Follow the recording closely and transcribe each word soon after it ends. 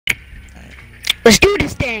Let's do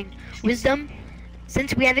this thing. Wisdom,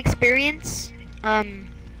 since we have experience,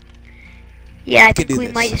 yeah, I We can think do we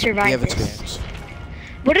this. might We survive have this. experience.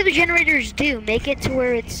 What do the generators do? Make it to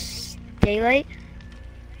where it's daylight?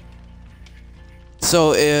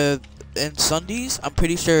 So, in Sundays, I'm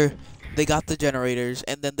pretty sure they got the generators,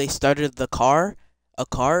 and then they started a car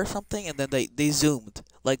or something, and then they zoomed,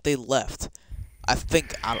 like they left. I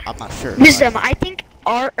think I'm not sure, but Wisdom, I think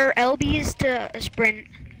R or LB is to sprint.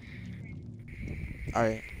 all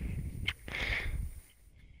right.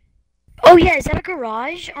 Oh yeah, is that a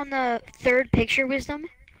garage on the third picture, Wisdom?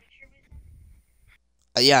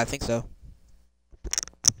 Yeah, I think so.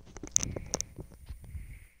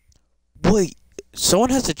 Wait, someone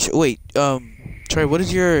has to wait. Troy, what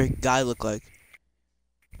does your guy look like?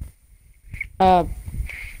 Uh,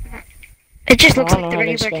 It just I looks don't like know the how to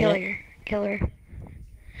regular explain killer.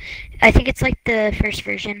 I think it's like the first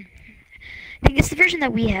version. I think it's the version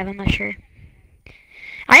that we have. I'm not sure.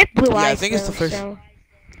 I have blue Yeah, I eyes think though, it's the first. so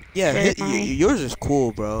Yeah, for my. yours is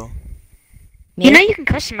cool, bro. me? You know you can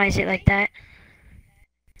customize it like that.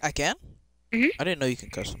 I can. Mhm. I didn't know you can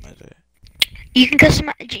customize it. You can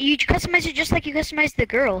customize it just like you customize the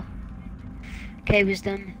girl. Okay,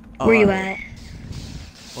 Wisdom. Oh, Where you alright.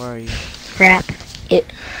 at? Where are you? Crap.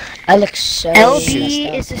 I look so LB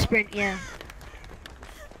messed is up. the sprint. Yeah.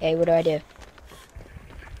 Hey, what do I do?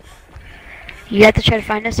 You have to try to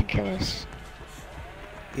find us and kill us.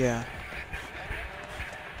 Yeah.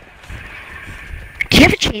 Do you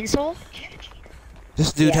have a chainsaw?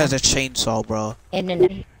 This dude Yeah. has a chainsaw, bro. And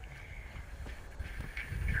then,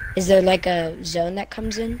 is there like a zone that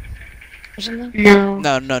comes in or something? No.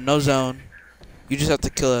 No zone. You just have to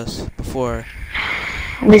kill us before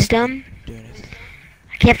Wisdom. doing anything.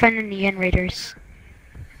 I can't find any generators.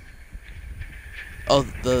 Oh,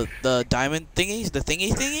 the diamond thingies, the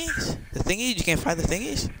thingies, the thingies. You can't find the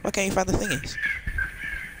thingies. Why can't you find the thingies?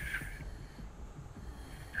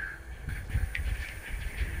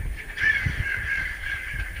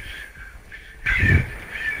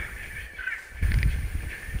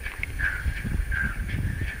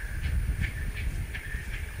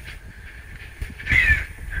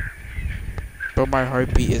 Bro, my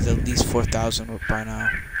heartbeat is at least 4,000 by now.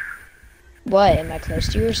 What? Am I close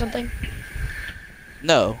to you or something?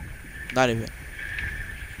 No, not even.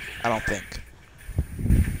 I don't think.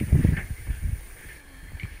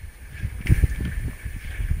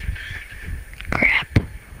 Crap.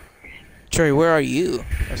 Cherry, where are you?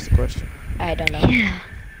 That's the question. I don't know. Yeah.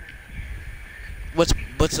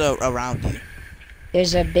 What's around you?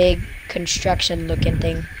 There's a big construction looking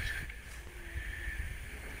thing.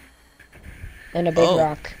 And a big Oh.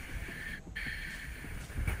 rock.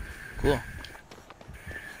 Cool.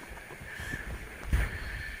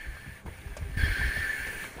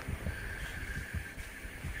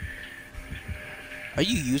 Are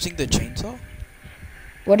you using the chainsaw?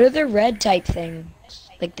 What are the red type things?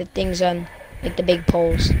 Like the things on, like the big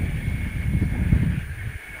poles.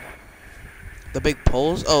 The big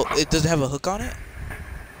poles? Oh, it doesn't have a hook on it?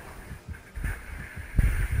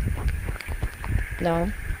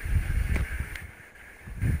 No.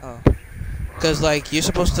 Oh. Because, like, you're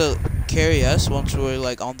supposed to carry us once we're,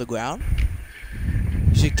 like, on the ground.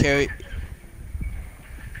 You should carry...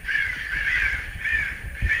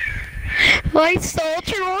 I saw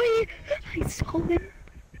Troy. I saw him.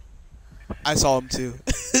 I saw him, too.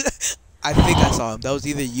 I think I saw him. That was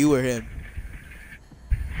either you or him.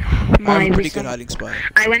 I My have a pretty good Wisdom. hiding spot.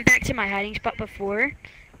 I went back to my hiding spot before,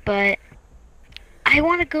 but I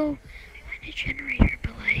want to go find a generator,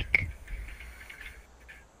 but like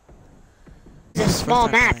it's a This is the small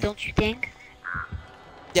first time map, playing. don't you think?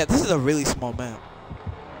 Yeah, this is a really small map.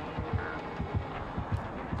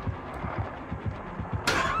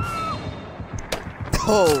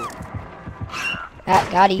 Oh!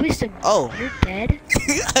 Got you. Wisdom, Oh! you're dead.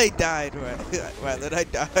 I died, right, then I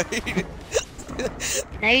died.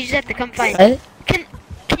 Now you just have to come find. What?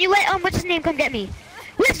 Can you let what's his name come get me?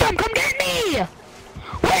 Wisdom, come get me!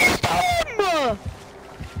 Wisdom!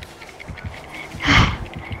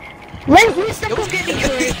 Let Wisdom come get me,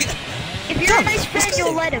 Troy. If you're a nice friend,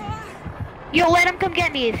 you'll let him. You'll let him come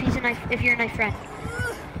get me if you're a nice friend.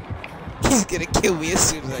 He's gonna kill me as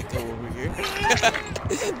soon as I go over here.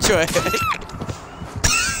 Troy.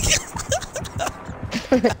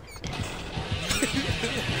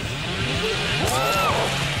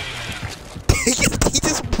 He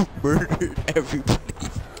just murdered everybody.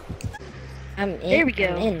 I'm in. There we go.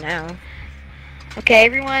 I'm in now. Okay,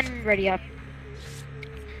 everyone, ready up.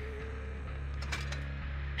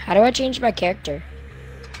 How do I change my character?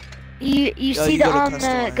 You Oh, see you the go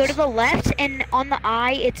to go to customize. the left and on the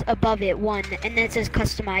eye, it's above it, 1, and then it says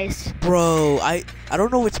customize. Bro, I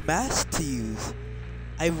don't know which mask to use.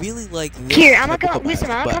 I really like this Here, I'm gonna typical go, listen,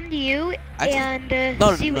 mask, I'm but gonna come to you actually, and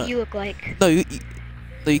no, see what no. you look like. no,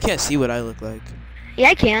 no, you can't see what I look like. Yeah,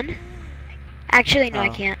 I can. Actually, no, I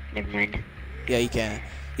Oh. can't. Never mind. Yeah, you can.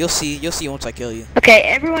 You'll see once I kill you. Okay,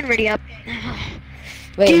 everyone ready up.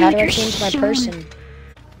 Wait, Dude, how do I you're change my so- person?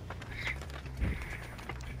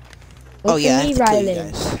 Oh Look yeah, I at have me, to kill you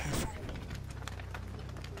Rylan. guys.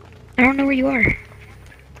 I don't know where you are.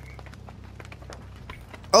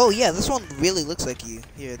 Oh yeah, this one really looks like you.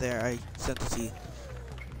 Here, there, I sent it to you.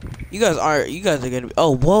 You guys are gonna be.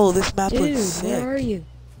 Oh, whoa, this map Dude, looks sick. where are you?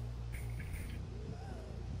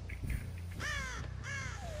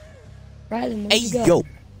 Rylan, where'd Hey you go? yo,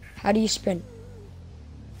 How do you sprint?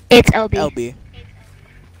 It's LB. LB.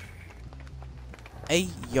 Hey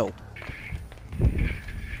yo.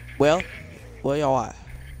 Well, where y'all at?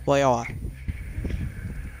 Where y'all at?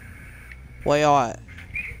 Where y'all at?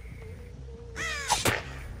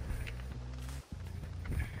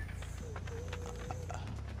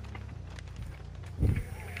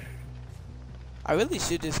 I really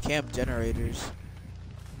should just camp generators,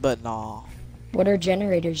 but nah. What are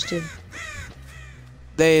generators do?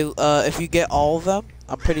 They, if you get all of them,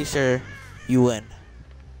 I'm pretty sure you win.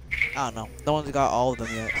 I don't know. No one's got all of them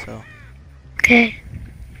yet, so. Okay.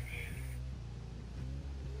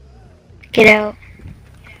 Get out.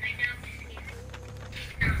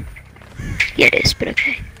 Yeah, it is, but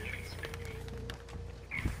okay.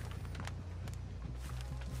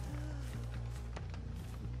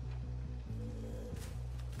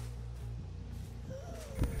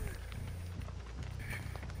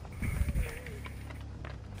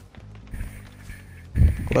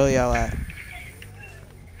 Where y'all at?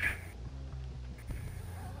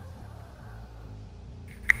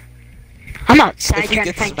 I'm outside If we trying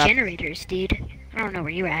to get this find map- generators, dude. I don't know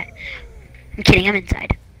where you're at. I'm kidding, I'm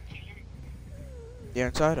inside. You're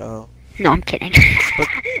inside? Oh. No, I'm kidding.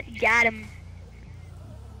 Got him.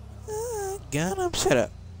 Got him. Shut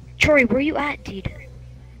up. Troy, where you at, dude?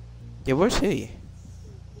 Yeah, where's he?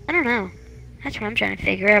 I don't know. That's what I'm trying to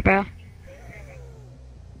figure out, bro.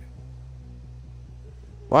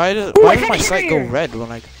 Why does Ooh, I why does found my a sight go generator. red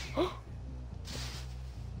when I?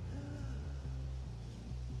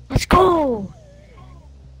 Let's go!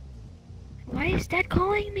 Why is Dad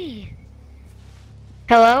calling me?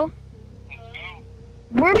 Hello?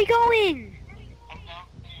 Where are we going?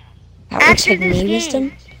 That looks After like this me game.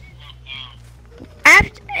 wisdom.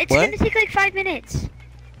 After, it's What? gonna take like 5 minutes.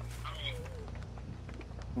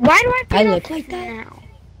 Why do I have to I get look off like that? now?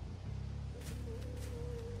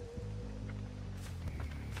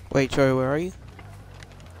 Wait, Troy, where are you?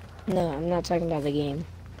 No, I'm not talking about the game.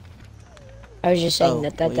 I was just saying Oh,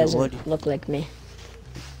 that well, yeah, doesn't what- look like me.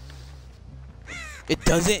 It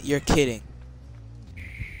doesn't. You're kidding.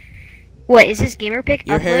 What, is this gamer pic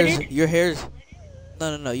Your uploaded? hair's.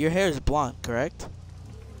 No. Your hair is blonde, correct?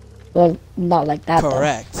 Well, not like that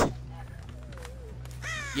Correct.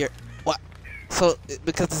 You're what? So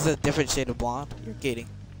because it's a different shade of blonde, you're kidding.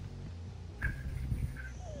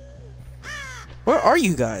 Where are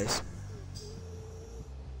you guys?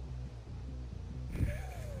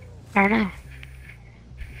 I don't know.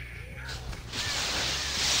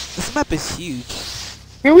 This map is huge.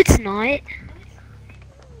 No, it's not.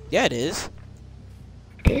 Yeah, it is.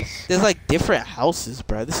 It is. There's like different houses,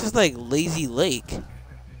 bro. This is like Lazy Lake.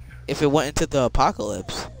 If it went into the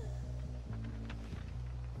apocalypse.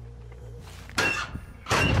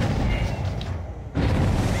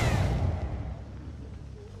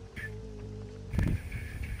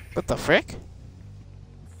 What the frick?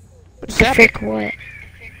 What just The happened? frick what?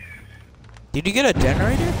 Did you get a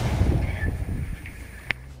generator?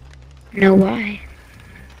 No, why?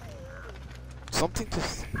 Something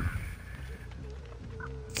just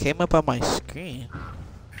came up on my screen.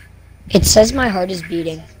 It says my heart is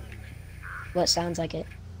beating. What sounds like it?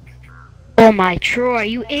 Oh my, Troy,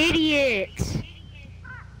 you idiot!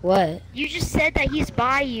 What? You just said that he's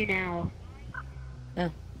by you now.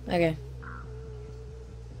 Okay.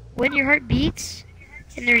 When your heart beats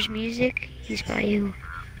and there's music, he's by you.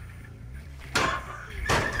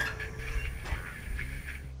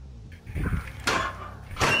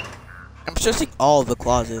 I'm searching all of the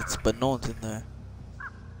closets, but no one's in there.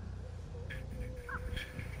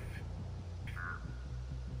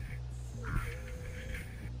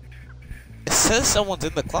 It says someone's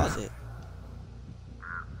in the closet.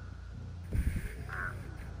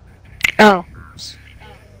 Oh.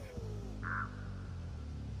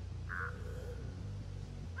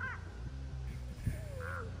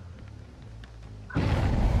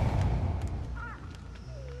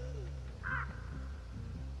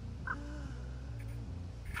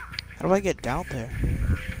 How do I get down there?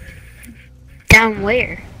 Down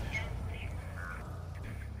where?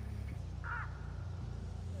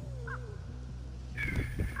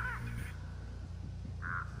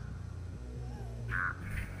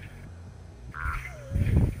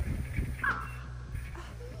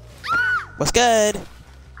 What's good?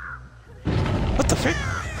 What the frick?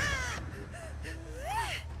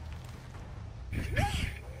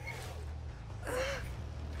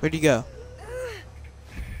 Where'd you go?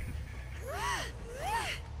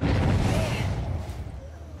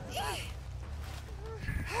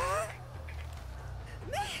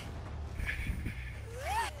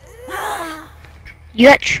 You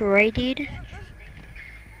got Troy, dude?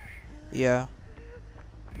 Yeah.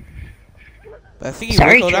 But I think you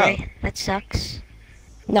Sorry, wiggled out. Troy. That sucks.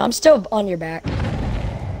 No, I'm still on your back.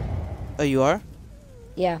 Oh, you are?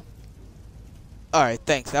 Yeah. Alright,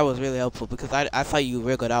 thanks. That was really helpful because I thought you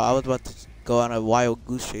wiggled out. I was about to go on a wild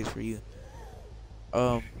goose chase for you.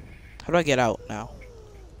 How do I get out now?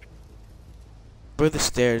 Where are the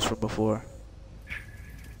stairs from before?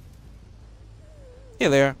 Yeah,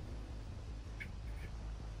 there.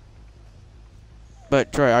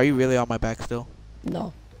 But Troy, are you really on my back still?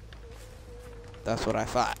 No. That's what I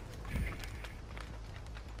thought.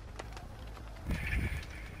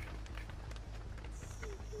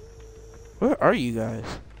 Where are you guys?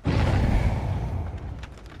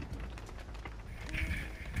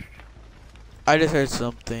 I just heard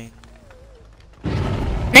something.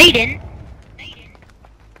 No, you didn't.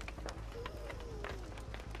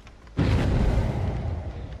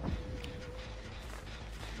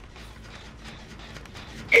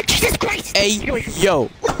 Jesus Christ! Hey, yo!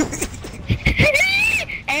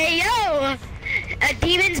 Hey, yo! A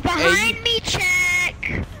demon's behind me,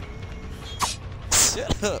 check!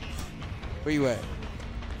 Shut up. Where you at?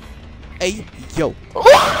 Hey, yo!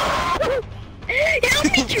 Help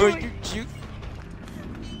me, Bro, Troy! you juke?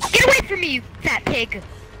 Get away from me, you fat pig!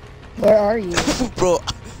 Where are you? Bro,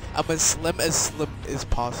 I'm as slim as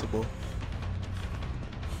possible.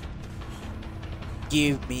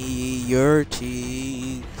 Give me your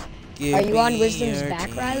cheese. Give Are you on me Wisdom's your back,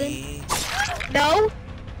 Rylan? cheese. No?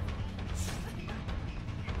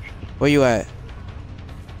 Where you at?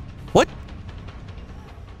 What?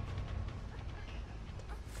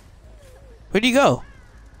 Where'd you go?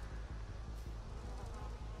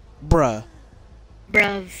 Bruh.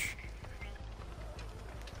 Bruv.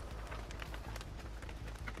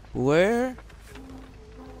 Where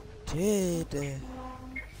did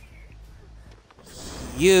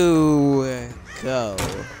you go?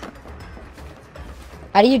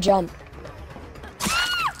 How do you jump?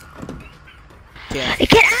 Yeah.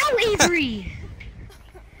 Get out, Avery!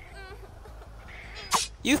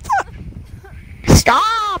 You thought?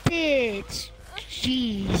 Stop it!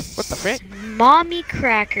 Jeez. What the frick? Mommy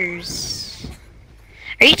crackers.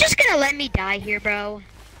 Are you just gonna let me die here, bro?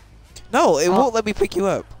 No, it won't let me pick you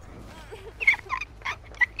up.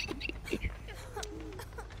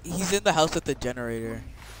 He's in the house with the generator.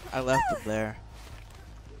 I left him there.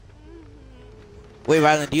 Wait,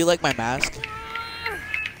 Rylan, do you like my mask?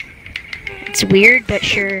 It's weird, but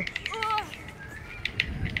sure.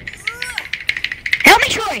 Help me,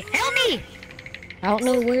 Troy! Help me! I don't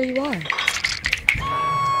know where you are.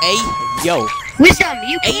 Hey, yo. Wisdom,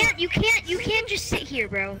 you Hey. can't just sit here,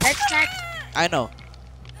 bro. That's not. I know.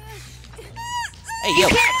 Hey, You yo.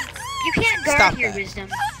 can't guard Stop here, that. Wisdom.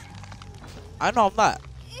 I know I'm not.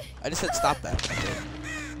 I just said stop that.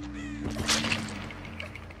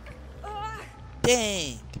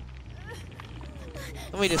 Dang.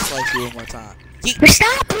 Let me just slice you one more time. Yeet.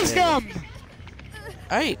 Stop, Wisdom!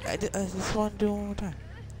 Alright, I just want to do it one more time.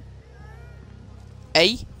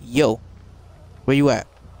 Hey, yo. Where you at?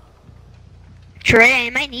 Troy, I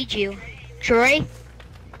might need you. Troy?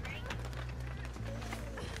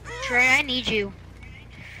 Troy, I need you.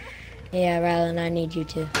 Yeah, Rylan, I need you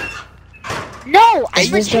to. No, I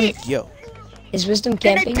Is Wisdom- legit Yo. Is Wisdom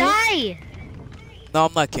gonna camping you? die. No,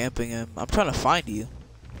 I'm not camping him. I'm trying to find you.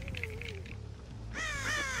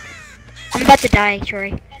 I'm about to die,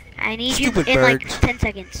 Troy. I need Stupid you in like birds. 10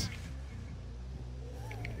 seconds.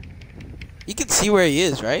 You can see where he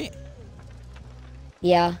is, right?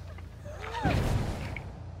 Yeah.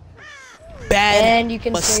 Bad And you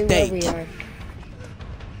can say where we mistake. are.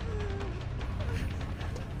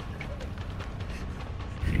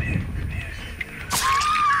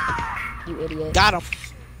 You idiot. Got him.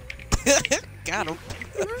 Got him.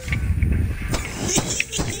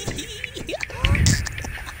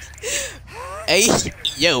 Hey,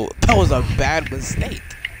 yo, that was a bad mistake.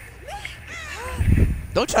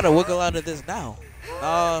 Don't try to wiggle out of this now.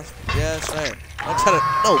 Oh, yes, sir. Don't try to.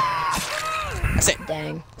 No. I said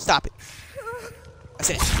dang. Stop it. I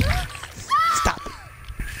said, stop it.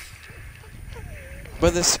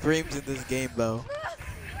 Brother screams in this game, though.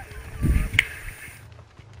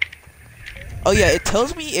 Oh yeah, it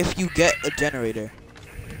tells me if you get a generator.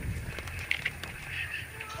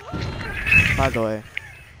 By the way.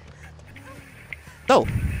 No.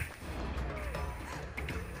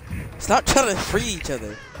 Stop trying to free each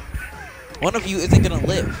other. One of you isn't gonna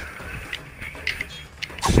live.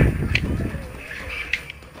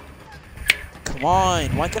 Come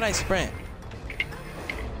on, why can't I sprint?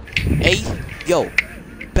 Hey, yo,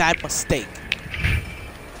 bad mistake.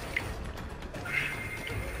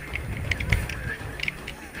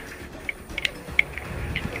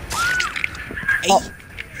 Hey,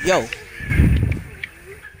 yo.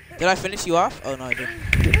 Did I finish you off? Oh no, I didn't.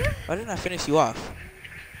 Why didn't I finish you off?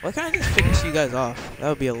 Why can't I just finish you guys off? That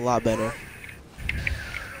would be a lot better.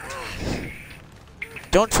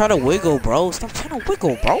 Don't try to wiggle, bro. Stop trying to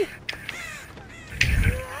wiggle, bro.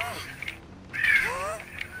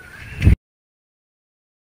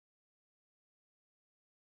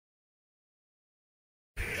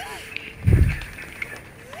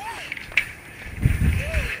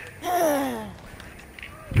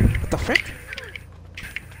 What the frick?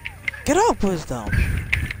 Get up, Wisdom.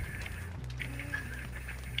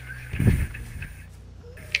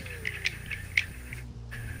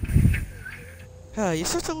 You're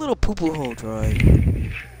such a little poo-poo hole, Troy.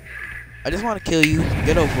 I just want to kill you,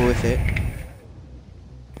 get over with it,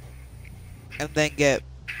 and then get...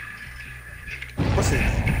 What's his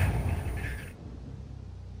name?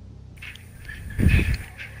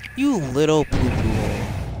 You little poo-poo hole.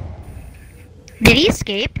 Did he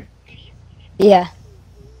escape? Yeah.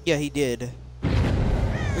 Yeah, he did.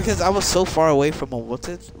 Because I was so far away from a... What's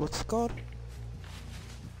it called?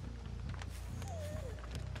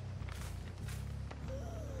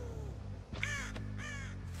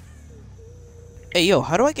 Hey, yo,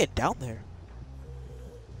 how do I get down there?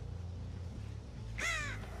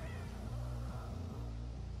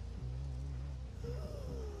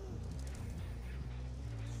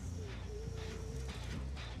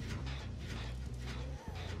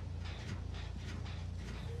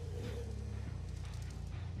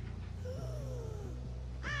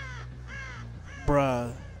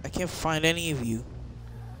 Bruh, I can't find any of you.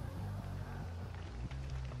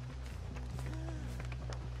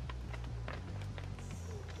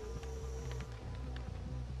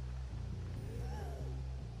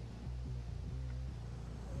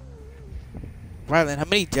 Rylan, how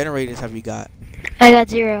many generators have you got? I got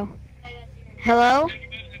 0. Hello?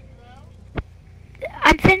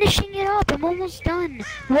 I'm finishing it up. I'm almost done.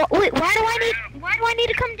 Wait, why do I need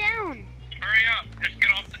to come down? Hurry up. Just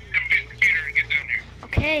get off the computer and get down here.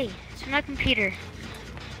 Okay, it's my computer.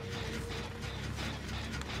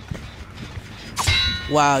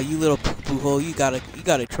 Wow, you little poo-poo hole, you gotta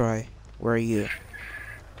try. Where are you?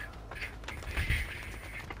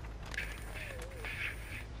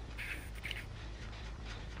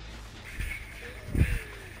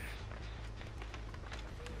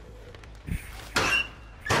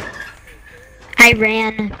 I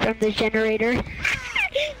ran from the generator.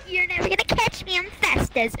 You're never gonna catch me. I'm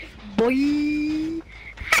fast as boy.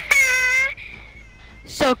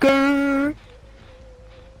 Sucker.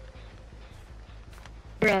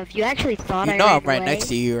 Bro, if you actually thought You I know ran I'm right away, next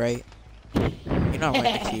to you, right? You know I'm right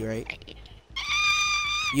next to you, right?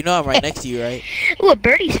 You know I'm right next to you, right? Ooh, a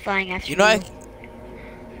birdie's flying after You know me.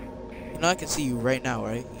 I can see you right now,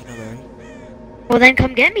 right? You know that, right? Well, then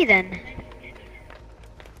come get me then.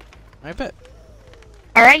 I bet.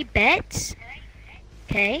 Alright, bets.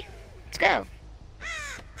 Okay, let's go.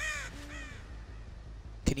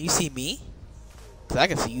 Can you see me? Cause I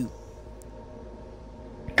can see you.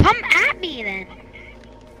 Come at me then.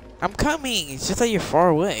 I'm coming. It's just that you're far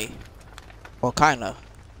away. Well, kinda.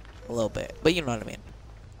 A little bit. But you know what I mean.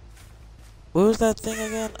 What was that thing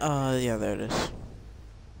again? Yeah, there it is.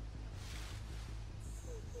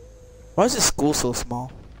 Why is this school so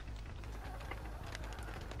small?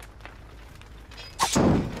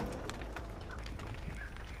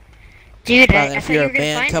 Dude, I If thought you're you a were gonna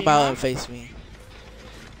man, find come me, out huh? and face me.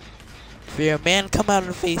 If you're a man, come out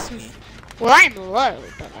and face me. Well, I'm low,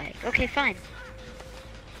 but like, okay, fine.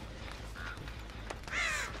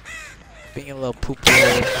 Being a little poop. I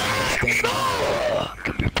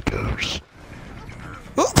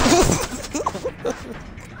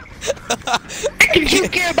can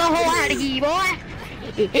juke your butthole out of here, boy.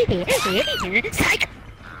 Psych.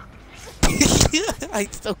 I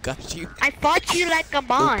still got you. I fought you like a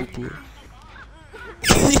bond.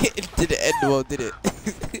 It didn't end well, did it?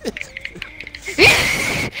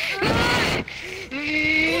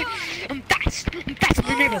 I'm fast fast. I'm faster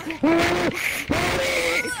than ever.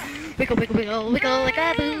 Wiggle, wiggle, wiggle, wiggle like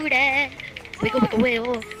a booty. Wiggle, wiggle,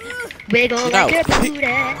 wiggle. Wiggle like a booty.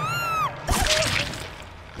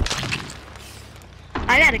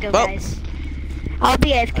 I gotta go, Well. guys. I'll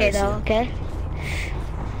be AFK Alright, though, see okay?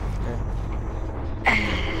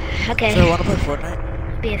 Okay. So, wanna play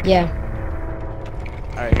Fortnite? Be AFK. Yeah.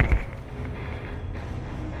 Alright.